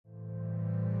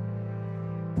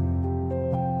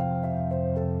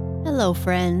Hello,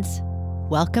 friends.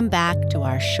 Welcome back to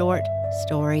our short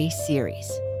story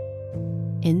series.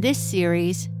 In this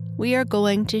series, we are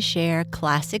going to share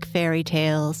classic fairy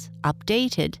tales,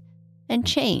 updated and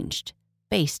changed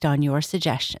based on your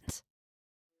suggestions.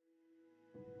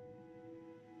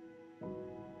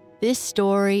 This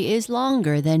story is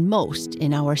longer than most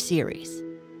in our series.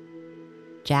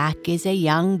 Jack is a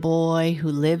young boy who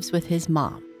lives with his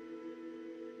mom.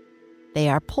 They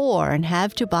are poor and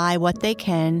have to buy what they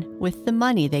can with the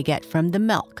money they get from the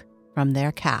milk from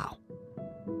their cow.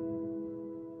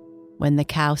 When the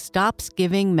cow stops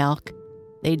giving milk,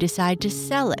 they decide to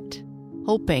sell it,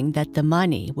 hoping that the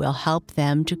money will help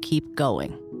them to keep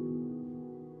going.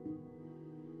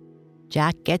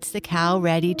 Jack gets the cow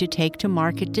ready to take to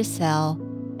market to sell,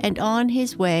 and on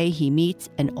his way he meets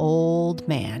an old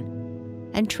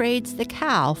man and trades the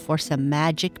cow for some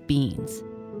magic beans.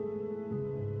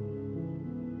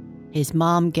 His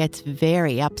mom gets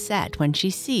very upset when she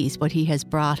sees what he has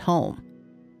brought home,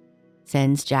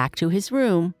 sends Jack to his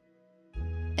room,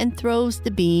 and throws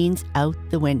the beans out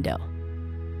the window.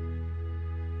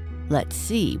 Let's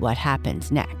see what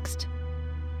happens next.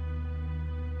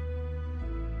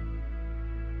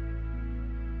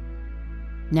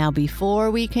 Now,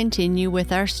 before we continue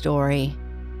with our story,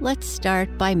 let's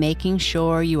start by making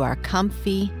sure you are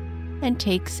comfy and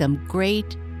take some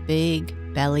great big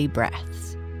belly breaths.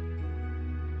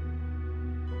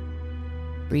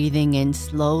 Breathing in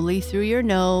slowly through your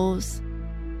nose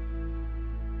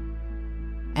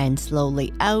and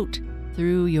slowly out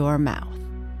through your mouth.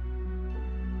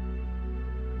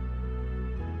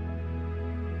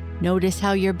 Notice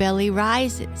how your belly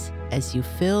rises as you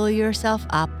fill yourself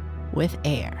up with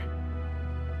air.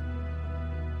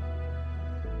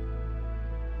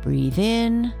 Breathe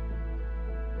in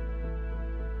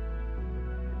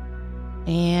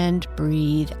and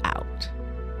breathe out.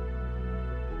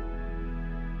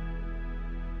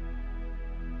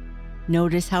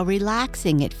 Notice how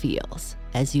relaxing it feels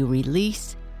as you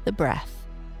release the breath.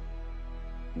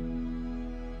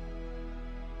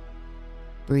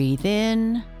 Breathe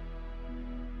in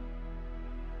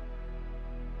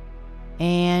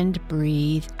and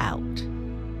breathe out.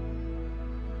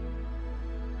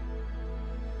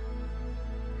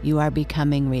 You are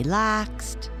becoming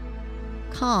relaxed,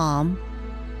 calm,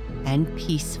 and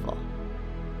peaceful.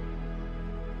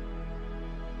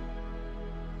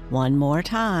 One more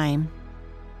time.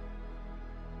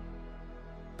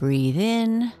 Breathe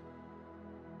in,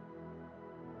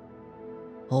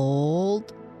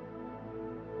 hold,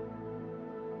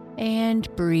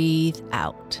 and breathe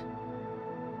out.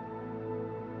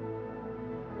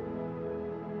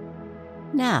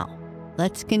 Now,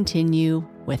 let's continue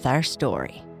with our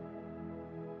story.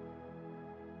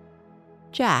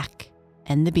 Jack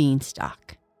and the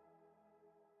Beanstalk.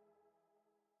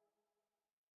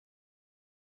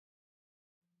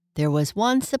 There was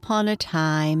once upon a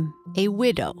time a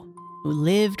widow who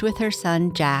lived with her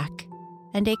son Jack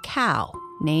and a cow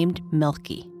named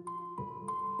Milky.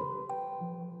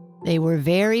 They were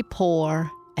very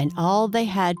poor, and all they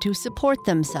had to support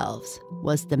themselves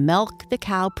was the milk the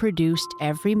cow produced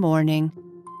every morning,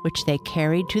 which they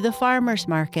carried to the farmer's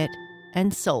market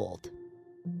and sold.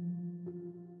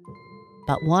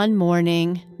 But one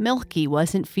morning, Milky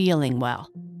wasn't feeling well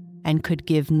and could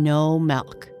give no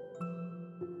milk.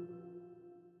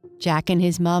 Jack and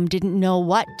his mom didn't know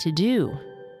what to do.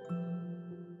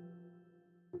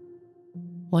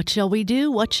 "What shall we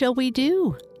do? What shall we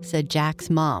do?" said Jack's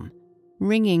mom,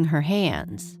 wringing her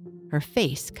hands, her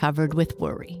face covered with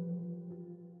worry.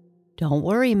 "Don't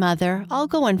worry, Mother. I'll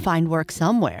go and find work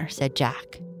somewhere," said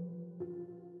Jack.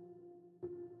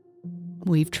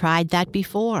 "We've tried that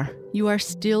before. You are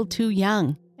still too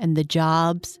young, and the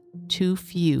jobs too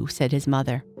few," said his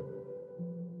mother.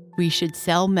 "We should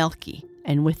sell Milky,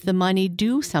 and with the money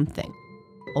do something.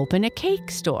 Open a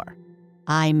cake store.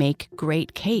 I make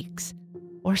great cakes.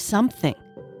 Or something.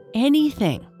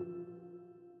 Anything."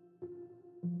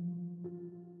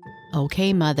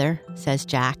 "Okay, Mother," says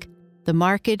Jack. "The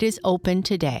market is open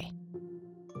today.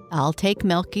 I'll take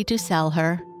Milky to sell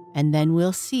her, and then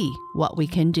we'll see what we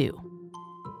can do."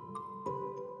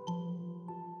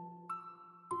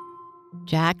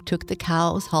 Jack took the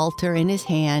cow's halter in his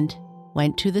hand,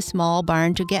 went to the small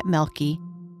barn to get Milky,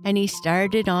 and he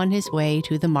started on his way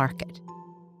to the market.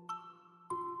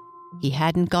 He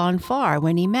hadn't gone far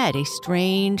when he met a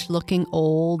strange-looking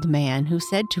old man who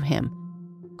said to him,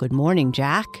 "Good morning,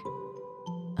 Jack."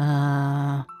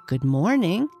 Good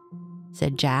morning,"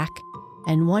 said Jack,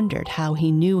 and wondered how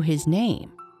he knew his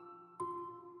name.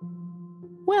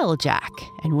 "Well, Jack,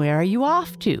 and where are you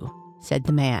off to?" said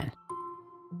the man.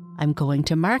 I'm going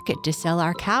to market to sell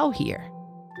our cow here."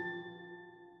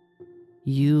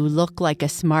 "You look like a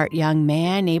smart young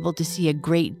man, able to see a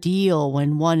great deal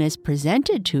when one is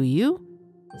presented to you,"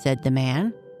 said the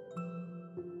man.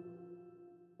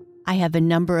 "I have a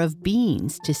number of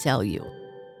beans to sell you."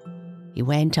 He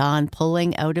went on,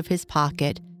 pulling out of his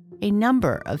pocket a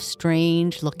number of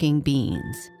strange-looking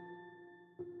beans.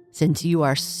 "Since you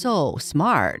are so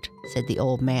smart," said the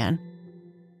old man,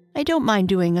 "I don't mind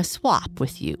doing a swap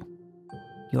with you.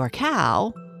 Your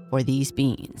cow for these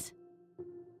beans."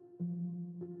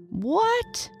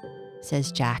 "What?"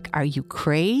 says Jack. "Are you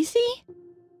crazy?"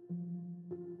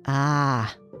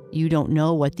 "Ah, you don't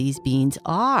know what these beans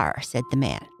are," said the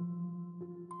man.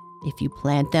 "If you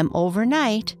plant them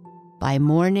overnight, by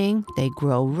morning they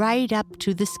grow right up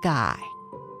to the sky."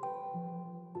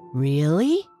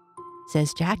 "Really?"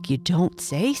 says Jack. "You don't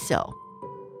say so."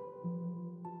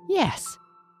 "Yes,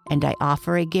 and I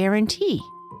offer a guarantee.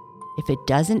 If it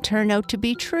doesn't turn out to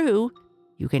be true,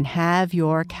 you can have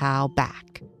your cow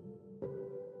back."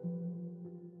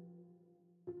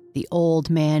 The old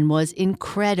man was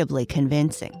incredibly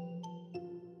convincing.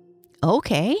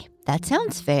 "Okay, that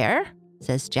sounds fair,"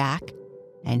 says Jack,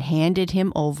 and handed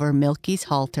him over Milky's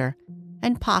halter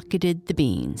and pocketed the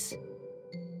beans.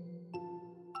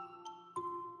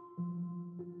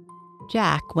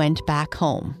 Jack went back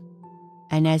home,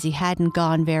 and as he hadn't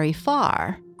gone very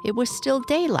far, it was still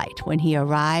daylight when he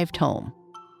arrived home.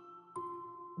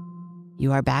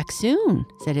 "You are back soon,"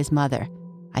 said his mother.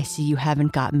 "I see you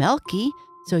haven't got Milky,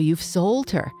 so you've sold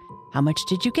her. How much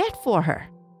did you get for her?"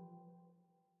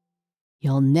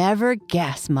 "You'll never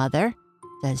guess, Mother,"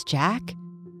 says Jack.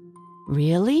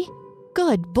 "Really?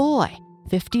 Good boy.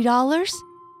 $50?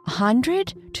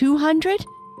 $100? $200?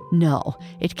 No,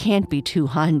 it can't be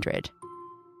 200.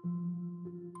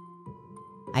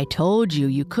 "I told you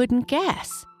you couldn't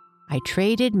guess. I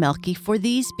traded Milky for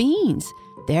these beans.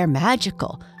 They're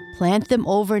magical. Plant them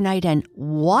overnight and—"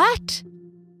 "What?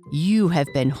 You have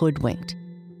been hoodwinked.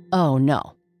 Oh, no.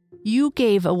 You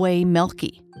gave away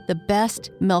Milky, the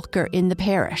best milker in the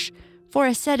parish, for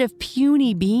a set of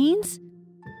puny beans?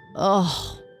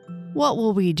 Oh, what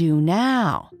will we do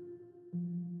now?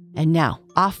 And now,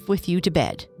 off with you to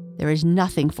bed. There is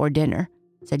nothing for dinner,"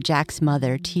 said Jack's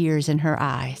mother, tears in her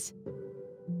eyes.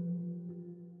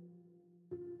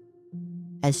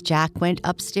 As Jack went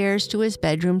upstairs to his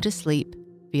bedroom to sleep,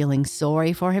 feeling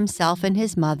sorry for himself and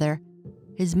his mother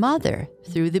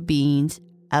threw the beans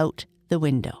out the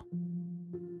window.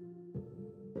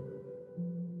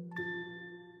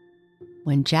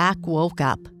 When Jack woke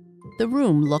up, the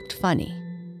room looked funny.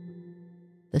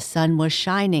 The sun was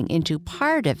shining into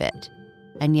part of it,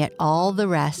 and yet all the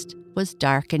rest was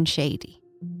dark and shady.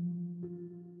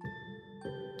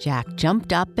 Jack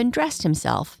jumped up and dressed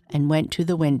himself and went to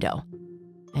the window,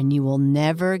 and you will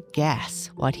never guess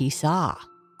what he saw.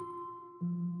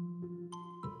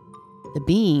 The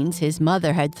beans his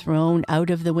mother had thrown out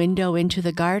of the window into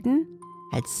the garden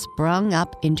had sprung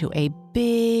up into a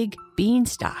big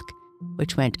beanstalk,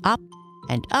 which went up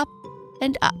and up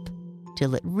and up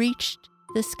till it reached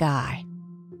the sky.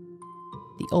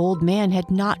 The old man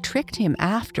had not tricked him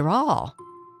after all.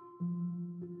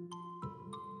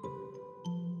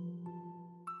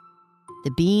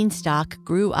 The beanstalk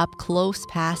grew up close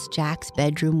past Jack's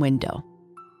bedroom window.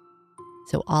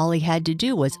 So all he had to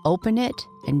do was open it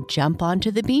and jump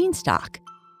onto the beanstalk,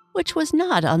 which was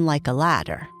not unlike a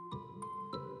ladder.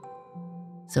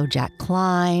 So Jack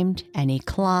climbed, and he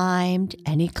climbed,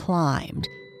 and he climbed,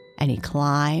 and he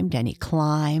climbed, and he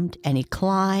climbed, and he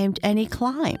climbed, and he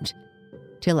climbed,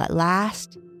 till at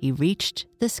last he reached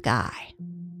the sky.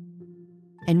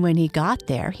 And when he got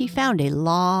there, he found a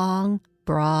long,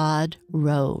 broad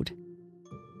road.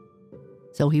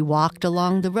 So he walked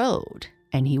along the road,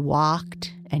 and he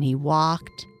walked, and he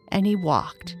walked, and he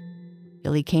walked,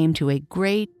 till he came to a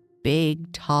great,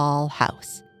 big, tall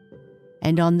house.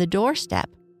 And on the doorstep,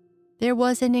 there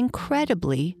was an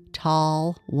incredibly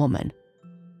tall woman.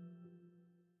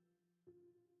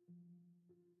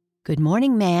 "Good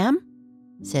morning, ma'am,"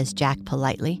 says Jack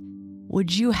politely.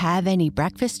 "Would you have any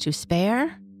breakfast to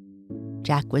spare?"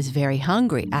 Jack was very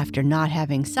hungry after not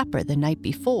having supper the night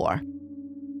before.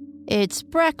 "It's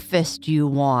breakfast you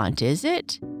want, is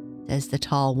it?" says the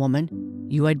tall woman.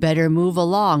 "You had better move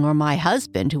along, or my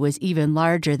husband, who is even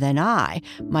larger than I,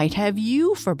 might have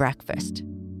you for breakfast."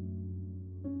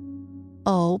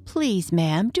 "Oh, please,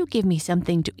 ma'am, do give me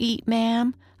something to eat,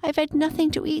 ma'am. I've had nothing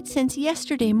to eat since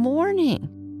yesterday morning,"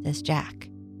 says Jack.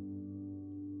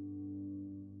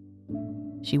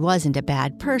 She wasn't a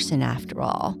bad person after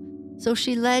all, so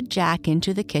she led Jack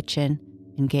into the kitchen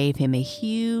and gave him a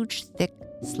huge, thick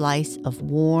slice of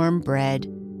warm bread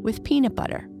with peanut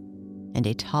butter and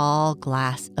a tall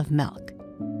glass of milk.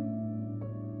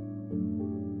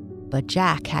 But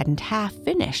Jack hadn't half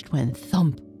finished when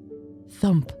thump,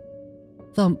 thump,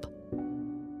 thump.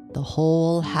 The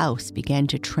whole house began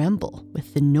to tremble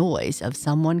with the noise of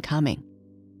someone coming.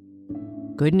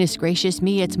 "Goodness gracious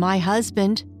me, it's my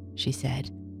husband," she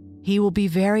said. "He will be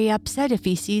very upset if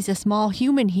he sees a small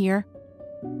human here."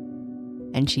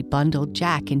 And she bundled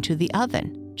Jack into the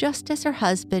oven just as her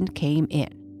husband came in.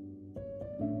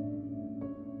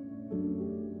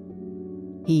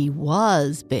 He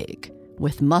was big,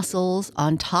 with muscles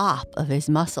on top of his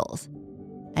muscles,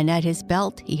 and at his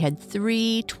belt he had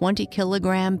 3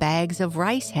 20-kilogram bags of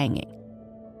rice hanging,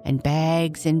 and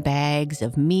bags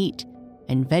of meat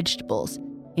and vegetables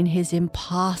in his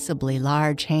impossibly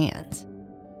large hands.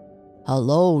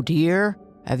 "Hello, dear.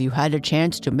 Have you had a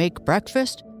chance to make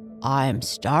breakfast? I'm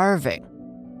starving."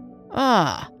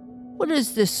 What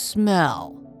is this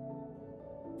smell?"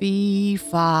 "Fee,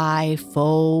 fi,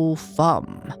 fo,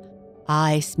 fum.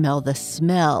 I smell the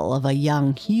smell of a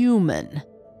young human.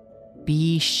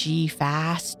 Be she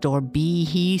fast or be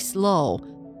he slow,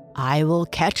 I will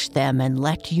catch them and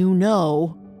let you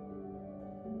know."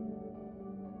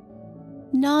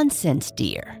 "Nonsense,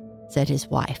 dear," said his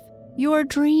wife. "You're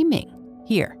dreaming.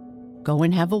 Here, go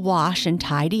and have a wash and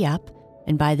tidy up,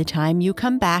 and by the time you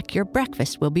come back, your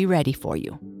breakfast will be ready for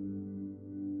you."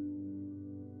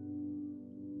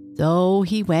 So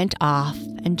he went off,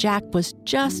 and Jack was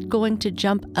just going to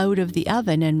jump out of the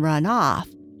oven and run off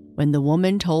when the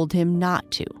woman told him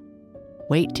not to.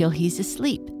 "Wait till he's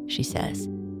asleep," she says.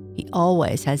 "He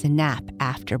always has a nap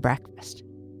after breakfast."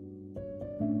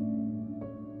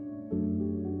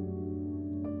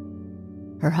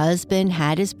 Her husband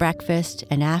had his breakfast,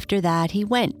 and after that he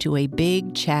went to a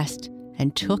big chest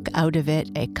and took out of it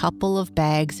a couple of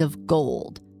bags of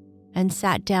gold and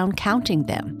sat down counting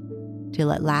them,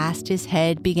 till at last his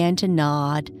head began to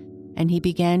nod and he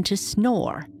began to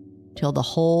snore till the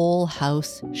whole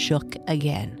house shook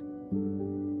again.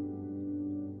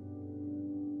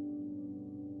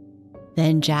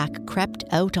 Then Jack crept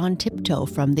out on tiptoe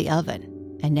from the oven,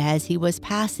 and as he was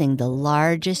passing the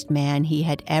largest man he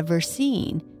had ever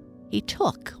seen, he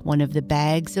took one of the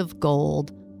bags of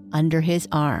gold under his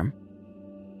arm,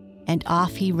 and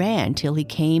off he ran till he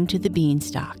came to the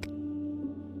beanstalk.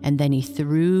 And then he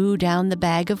threw down the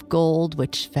bag of gold,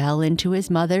 which fell into his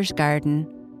mother's garden,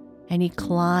 and he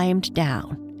climbed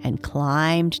down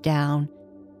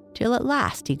till at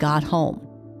last he got home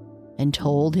and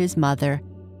told his mother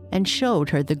and showed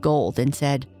her the gold and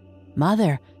said,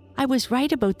 "Mother, I was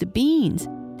right about the beans.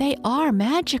 They are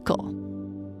magical."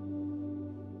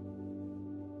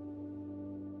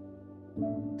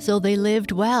 So they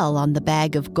lived well on the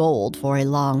bag of gold for a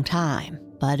long time,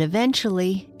 but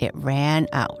eventually it ran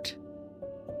out.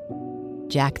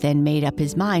 Jack then made up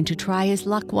his mind to try his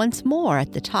luck once more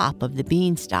at the top of the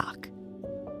beanstalk.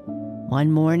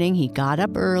 One morning he got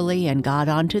up early and got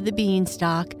onto the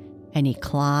beanstalk, and he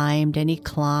climbed and he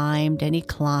climbed and he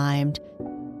climbed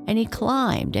and he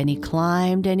climbed and he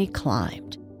climbed and he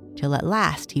climbed, till at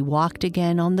last he walked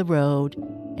again on the road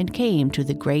and came to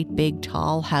the great big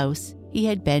tall house he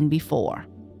had been before.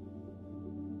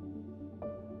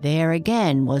 There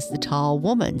again was the tall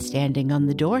woman standing on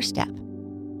the doorstep.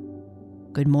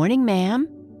 "Good morning, ma'am,"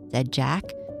 said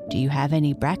Jack. "Do you have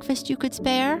any breakfast you could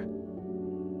spare?"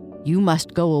 "You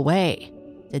must go away,"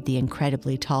 said the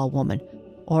incredibly tall woman,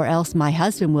 "or else my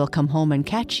husband will come home and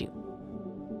catch you.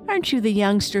 Aren't you the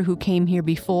youngster who came here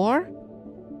before?"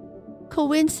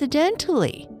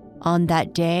 "Coincidentally, on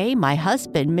that day my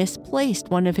husband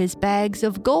misplaced one of his bags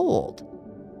of gold."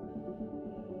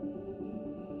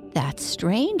 "That's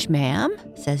strange, ma'am,"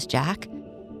 says Jack.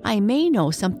 "I may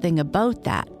know something about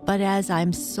that, but as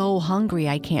I'm so hungry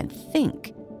I can't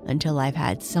think until I've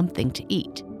had something to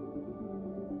eat."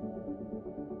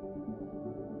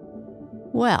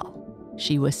 Well,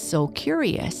 she was so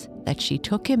curious that she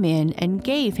took him in and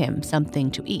gave him something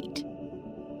to eat.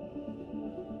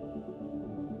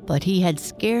 But he had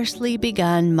scarcely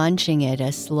begun munching it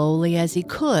as slowly as he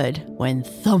could when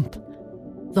thump,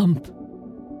 thump,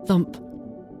 thump.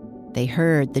 They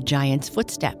heard the giant's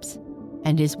footsteps,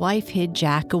 and his wife hid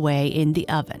Jack away in the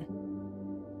oven.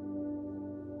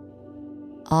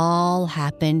 All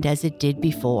happened as it did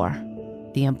before.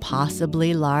 The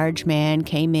impossibly large man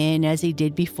came in as he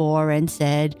did before and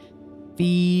said,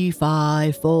 "Fee,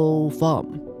 fi, fo,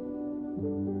 fum,"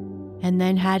 and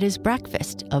then had his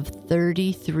breakfast of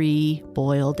 33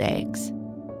 boiled eggs.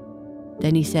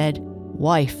 Then he said,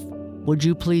 "Wife, would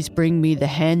you please bring me the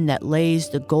hen that lays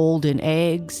the golden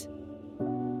eggs?"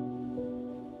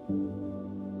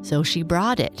 So she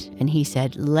brought it, and he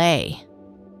said, "Lay."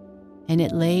 And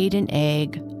it laid an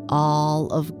egg all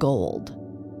of gold.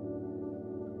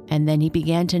 And then he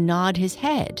began to nod his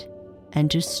head and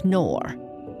to snore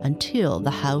until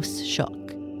the house shook.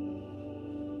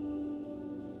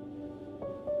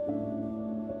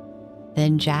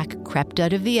 Then Jack crept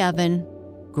out of the oven,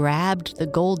 grabbed the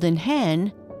golden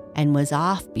hen, and was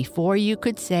off before you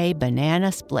could say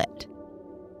banana split.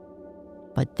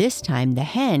 But this time the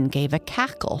hen gave a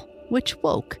cackle, which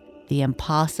woke the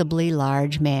impossibly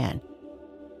large man.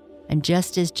 And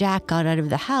just as Jack got out of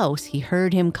the house, he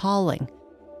heard him calling,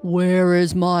 "Where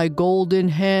is my golden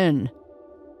hen?"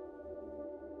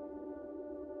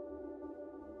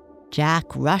 Jack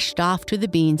rushed off to the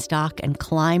beanstalk and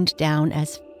climbed down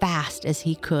as fast as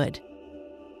he could.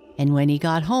 And when he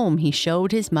got home, he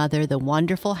showed his mother the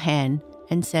wonderful hen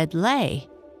and said, "Lay."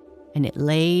 And it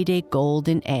laid a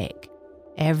golden egg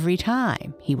every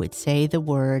time he would say the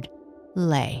word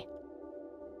lay.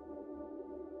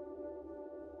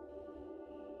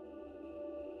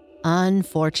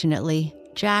 Unfortunately,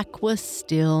 Jack was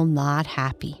still not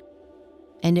happy.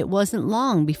 And it wasn't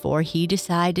long before he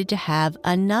decided to have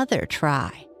another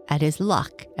try at his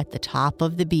luck at the top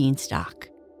of the beanstalk.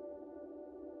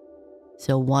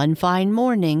 So one fine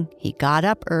morning, he got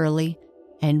up early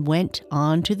and went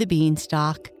onto the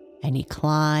beanstalk, and he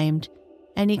climbed,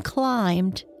 and he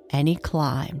climbed, and he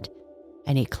climbed,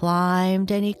 and he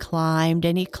climbed, and he climbed,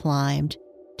 and he climbed,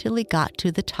 till he got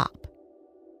to the top.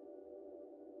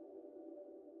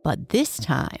 But this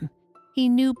time, he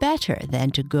knew better than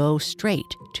to go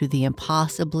straight to the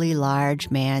impossibly large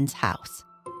man's house.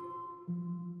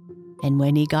 And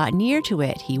when he got near to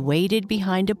it, he waited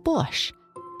behind a bush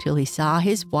till he saw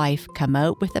his wife come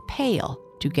out with a pail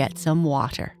to get some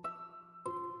water.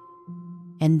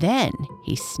 And then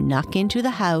he snuck into the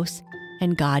house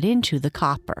and got into the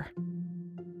copper.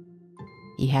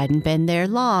 He hadn't been there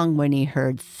long when he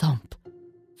heard thump,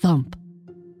 thump,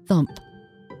 thump,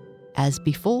 as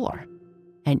before,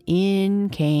 and in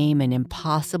came an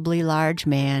impossibly large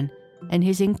man and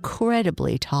his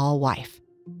incredibly tall wife.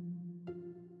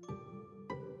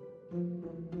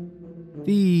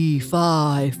 "Fee,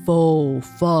 fi, fo,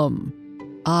 fum,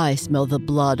 I smell the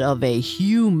blood of a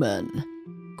human,"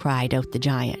 cried out the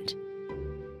giant.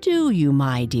 "Do you,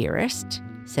 my dearest?"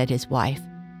 said his wife.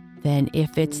 "Then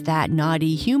if it's that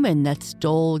naughty human that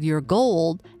stole your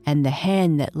gold and the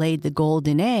hen that laid the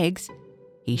golden eggs,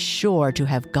 he's sure to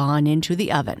have gone into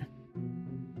the oven."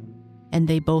 And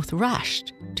they both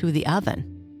rushed to the oven.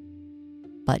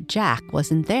 But Jack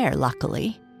wasn't there,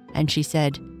 luckily, and she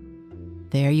said,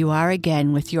 "There you are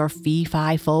again with your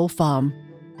fee-fi-fo-fum.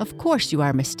 Of course you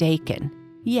are mistaken,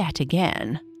 yet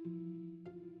again."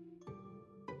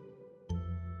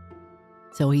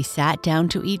 So he sat down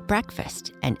to eat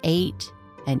breakfast and ate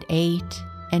and ate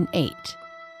and ate.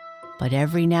 But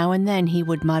every now and then he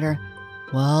would mutter,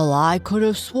 "Well, I could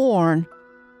have sworn."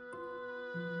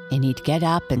 And he'd get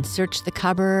up and search the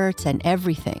cupboards and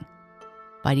everything.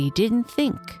 But he didn't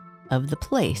think of the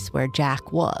place where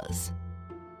Jack was.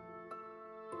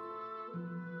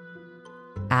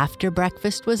 After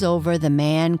breakfast was over, the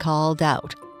man called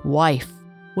out, "Wife,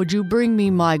 would you bring me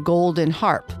my golden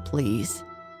harp, please?"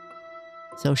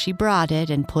 So she brought it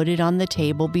and put it on the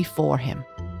table before him.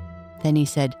 Then he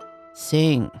said,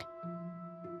 "Sing."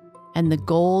 And the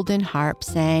golden harp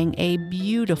sang a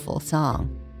beautiful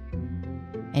song.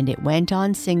 And it went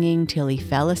on singing till he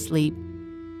fell asleep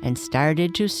and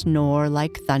started to snore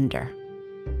like thunder.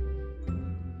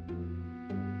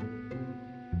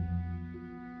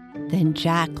 Then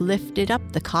Jack lifted up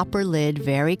the copper lid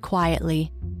very quietly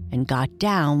and got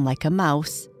down like a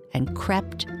mouse and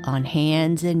crept on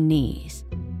hands and knees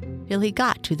till he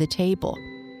got to the table,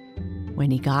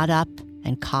 when he got up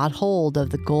and caught hold of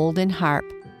the golden harp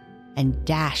and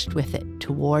dashed with it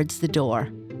towards the door.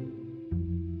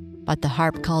 But the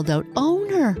harp called out,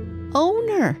 "Owner,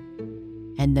 owner!"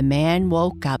 And the man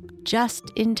woke up just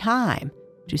in time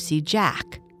to see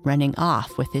Jack running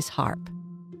off with his harp.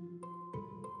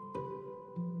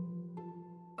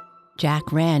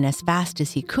 Jack ran as fast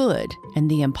as he could, and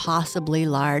the impossibly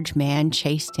large man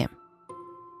chased him.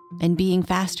 And being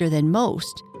faster than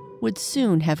most, would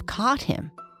soon have caught him.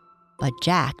 But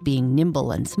Jack, being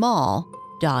nimble and small,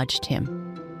 dodged him.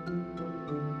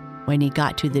 When he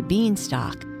got to the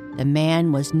beanstalk, the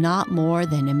man was not more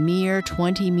than a mere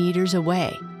 20 meters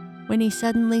away when he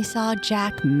suddenly saw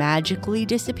Jack magically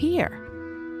disappear.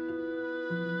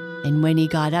 And when he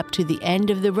got up to the end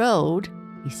of the road,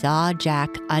 he saw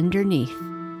Jack underneath,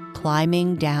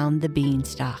 climbing down the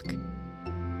beanstalk.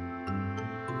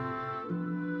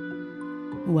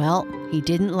 Well, He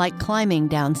didn't like climbing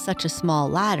down such a small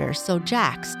ladder, so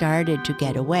Jack started to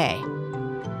get away.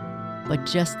 But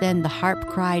just then the harp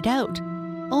cried out,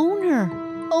 "Owner!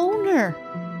 Owner!"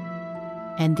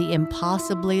 And the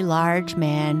impossibly large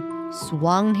man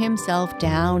swung himself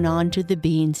down onto the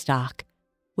beanstalk,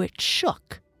 which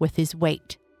shook with his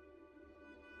weight.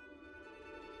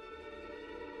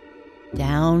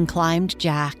 Down climbed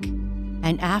Jack,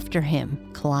 and after him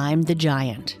climbed the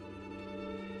giant.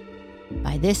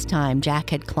 By this time, Jack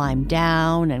had climbed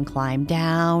down and climbed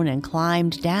down and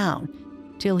climbed down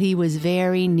till he was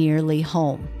very nearly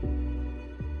home.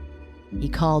 He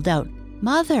called out,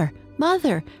 "Mother,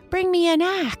 Mother, bring me an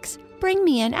axe! Bring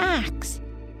me an axe!"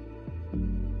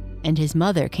 And his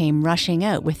mother came rushing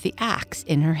out with the axe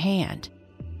in her hand.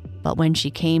 But when she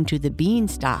came to the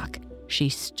beanstalk, she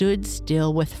stood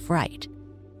still with fright,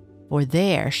 for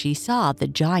there she saw the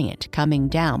giant coming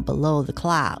down below the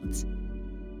clouds.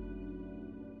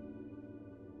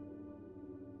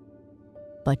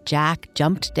 But Jack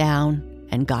jumped down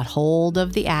and got hold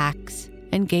of the axe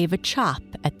and gave a chop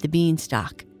at the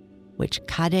beanstalk, which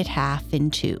cut it half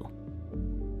in two.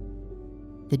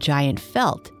 The giant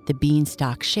felt the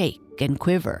beanstalk shake and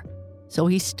quiver, so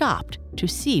he stopped to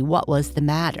see what was the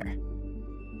matter.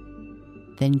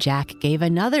 Then Jack gave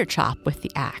another chop with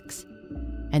the axe,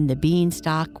 and the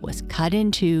beanstalk was cut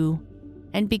in two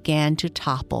and began to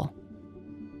topple.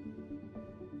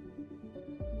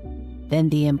 Then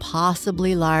the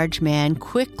impossibly large man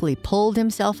quickly pulled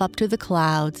himself up to the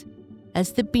clouds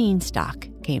as the beanstalk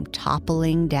came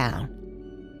toppling down.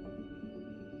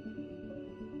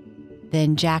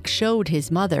 Then Jack showed his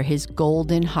mother his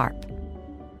golden harp,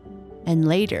 and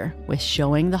later, with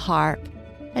showing the harp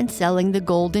and selling the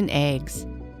golden eggs,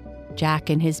 Jack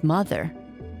and his mother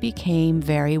became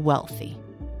very wealthy.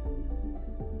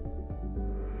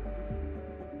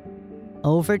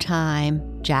 Over time,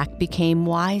 Jack became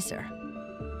wiser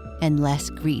and less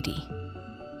greedy.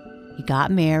 He got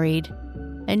married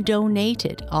and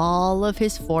donated all of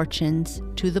his fortunes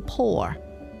to the poor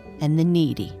and the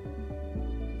needy,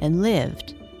 and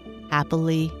lived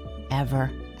happily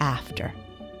ever after.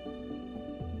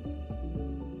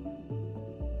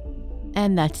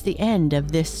 And that's the end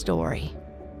of this story.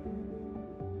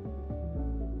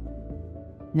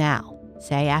 Now,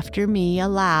 say after me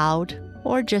aloud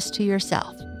or just to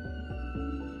yourself.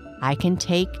 I can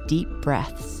take deep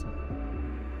breaths.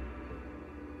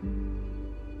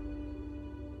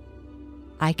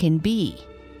 I can be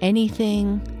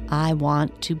anything I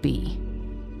want to be.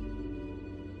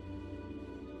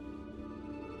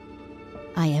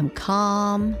 I am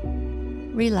calm,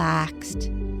 relaxed,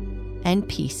 and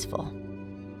peaceful.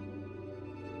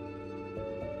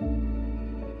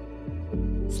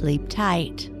 Sleep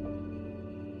tight.